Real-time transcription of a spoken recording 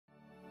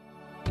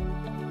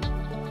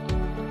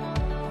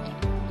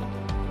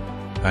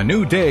A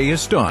new day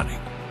is dawning.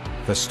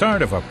 The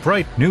start of a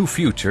bright new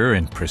future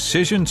in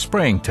precision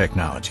spraying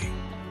technology.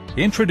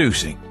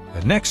 Introducing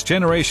the next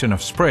generation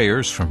of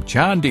sprayers from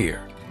John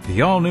Deere,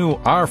 the all-new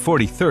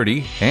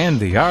R4030 and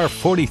the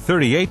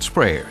R4038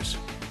 sprayers.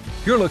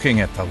 You're looking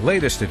at the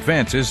latest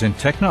advances in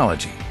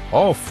technology,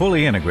 all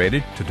fully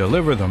integrated to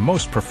deliver the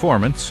most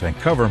performance and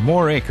cover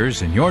more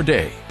acres in your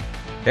day.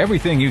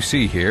 Everything you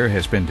see here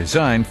has been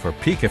designed for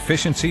peak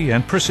efficiency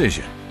and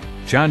precision.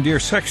 John Deere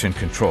Section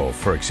Control,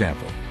 for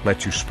example,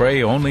 lets you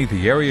spray only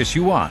the areas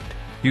you want.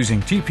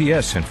 Using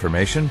GPS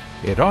information,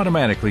 it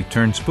automatically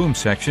turns boom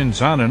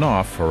sections on and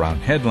off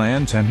around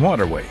headlands and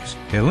waterways,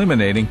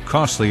 eliminating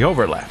costly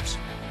overlaps.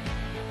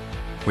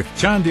 With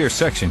John Deere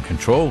Section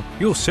Control,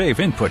 you'll save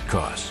input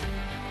costs.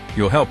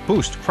 You'll help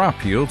boost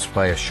crop yields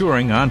by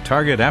assuring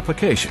on-target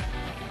application.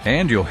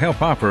 And you'll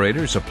help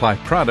operators apply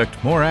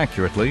product more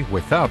accurately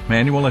without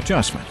manual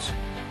adjustments.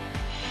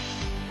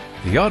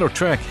 The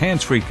AutoTrac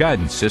hands-free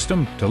guidance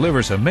system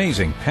delivers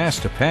amazing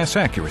pass-to-pass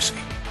accuracy,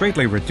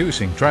 greatly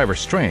reducing driver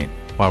strain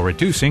while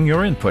reducing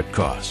your input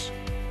costs.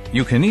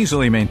 You can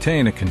easily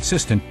maintain a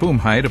consistent boom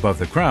height above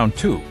the ground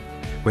too.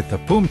 With the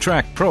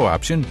BoomTrack Pro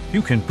option,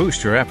 you can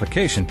boost your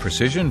application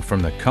precision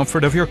from the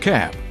comfort of your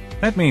cab.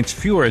 That means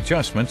fewer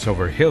adjustments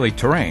over hilly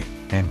terrain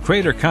and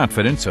greater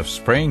confidence of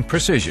spraying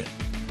precision.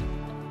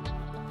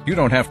 You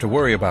don't have to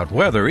worry about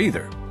weather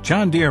either.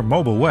 John Deere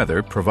Mobile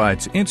Weather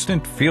provides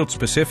instant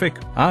field-specific,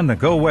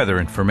 on-the-go weather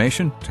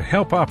information to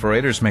help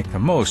operators make the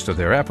most of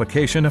their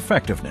application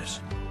effectiveness.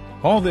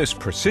 All this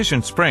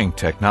precision spraying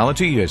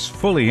technology is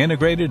fully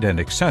integrated and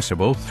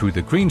accessible through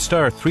the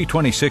Greenstar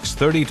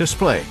 32630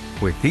 display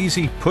with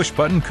easy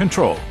push-button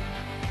control.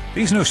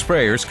 These new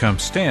sprayers come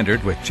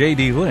standard with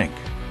JD Link.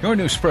 Your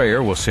new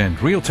sprayer will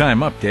send real-time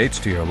updates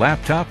to your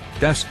laptop,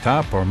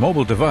 desktop, or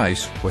mobile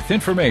device with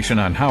information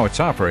on how it's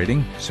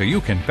operating so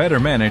you can better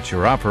manage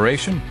your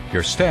operation,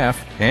 your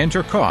staff, and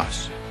your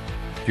costs.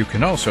 You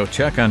can also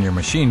check on your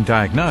machine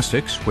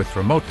diagnostics with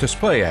remote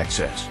display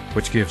access,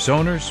 which gives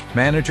owners,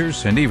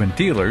 managers, and even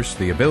dealers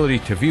the ability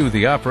to view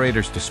the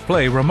operator's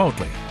display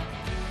remotely.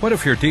 What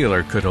if your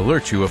dealer could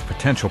alert you of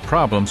potential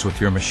problems with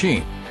your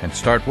machine and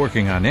start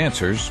working on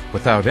answers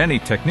without any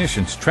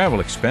technician's travel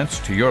expense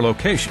to your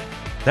location?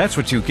 That's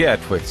what you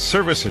get with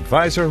Service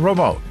Advisor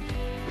Remote.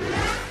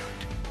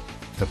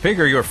 The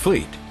bigger your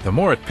fleet, the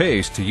more it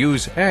pays to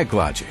use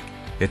AgLogic.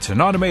 It's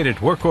an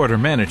automated work order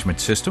management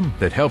system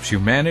that helps you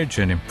manage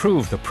and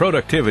improve the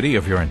productivity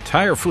of your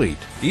entire fleet,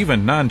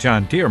 even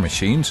non-John Deere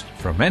machines,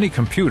 from any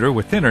computer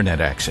with internet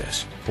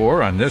access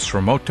or on this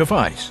remote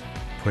device.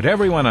 Put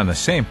everyone on the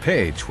same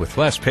page with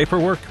less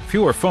paperwork,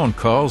 fewer phone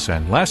calls,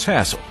 and less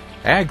hassle.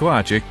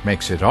 AgLogic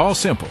makes it all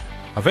simple,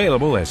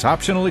 available as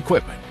optional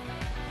equipment.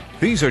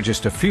 These are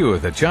just a few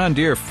of the John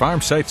Deere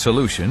farm site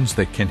solutions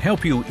that can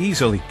help you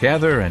easily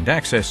gather and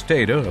access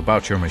data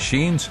about your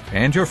machines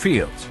and your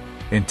fields.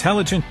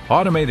 Intelligent,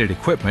 automated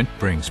equipment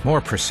brings more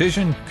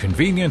precision,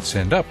 convenience,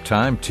 and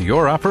uptime to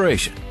your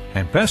operation.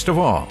 And best of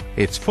all,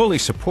 it's fully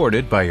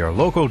supported by your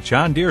local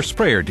John Deere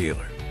sprayer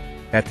dealer.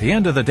 At the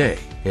end of the day,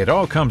 it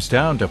all comes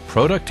down to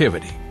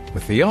productivity.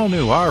 With the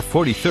all-new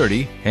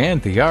R4030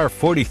 and the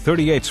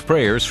R4038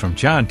 sprayers from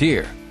John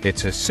Deere,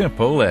 it's as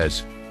simple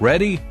as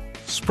ready,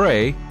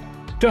 spray,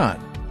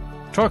 done.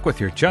 Talk with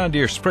your John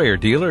Deere sprayer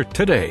dealer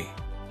today.